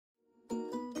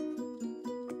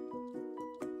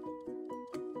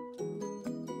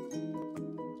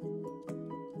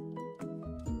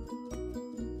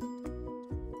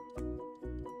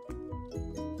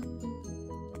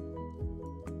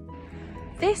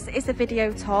This is a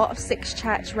video tour of 6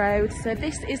 Church Road. So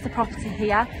this is the property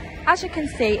here. As you can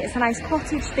see, it's a nice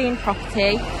cottage themed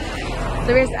property.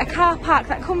 There is a car park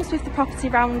that comes with the property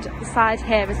round the side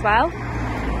here as well.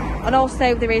 And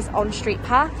also there is on-street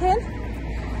parking.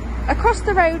 Across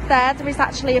the road there is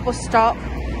actually a bus stop.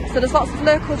 So there's lots of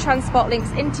local transport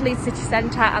links into Leeds city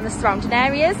centre and the surrounding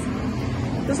areas.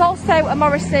 There's also a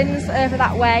Morrison's over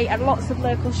that way and lots of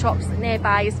local shops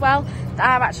nearby as well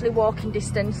that are actually walking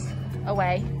distance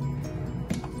away.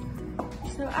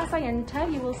 So as I enter,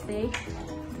 you will see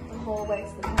the hallway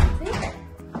to the property.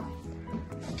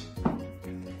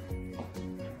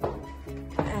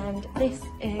 And this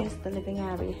is the living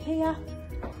area here.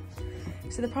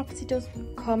 So the property does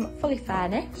come fully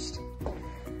furnished.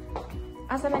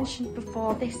 As I mentioned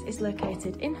before, this is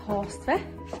located in Horsforth.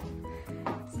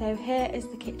 So here is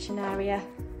the kitchen area.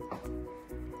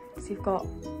 So you've got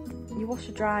your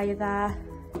washer dryer there,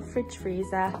 fridge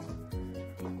freezer.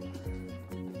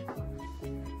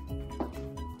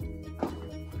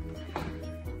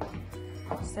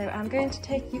 So I'm going to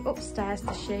take you upstairs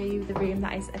to show you the room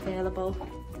that is available.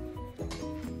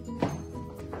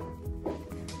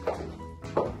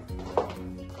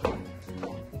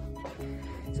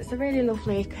 So it's a really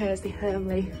lovely, cosy,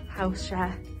 homely house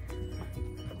share.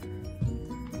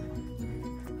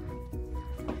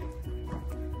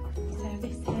 So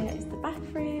this here is the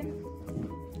bathroom.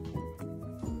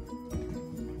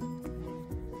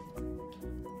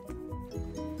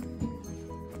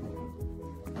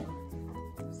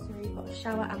 You've got a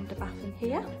shower and a bath in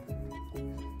here.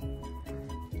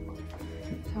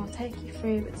 So I'll take you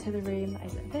through to the room that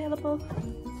is available.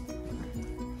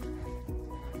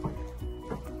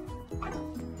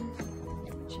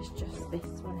 Which is just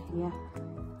this one here.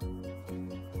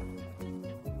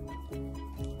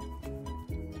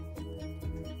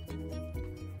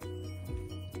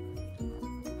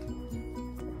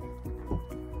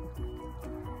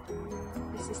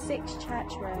 This is 6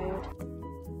 Church Road.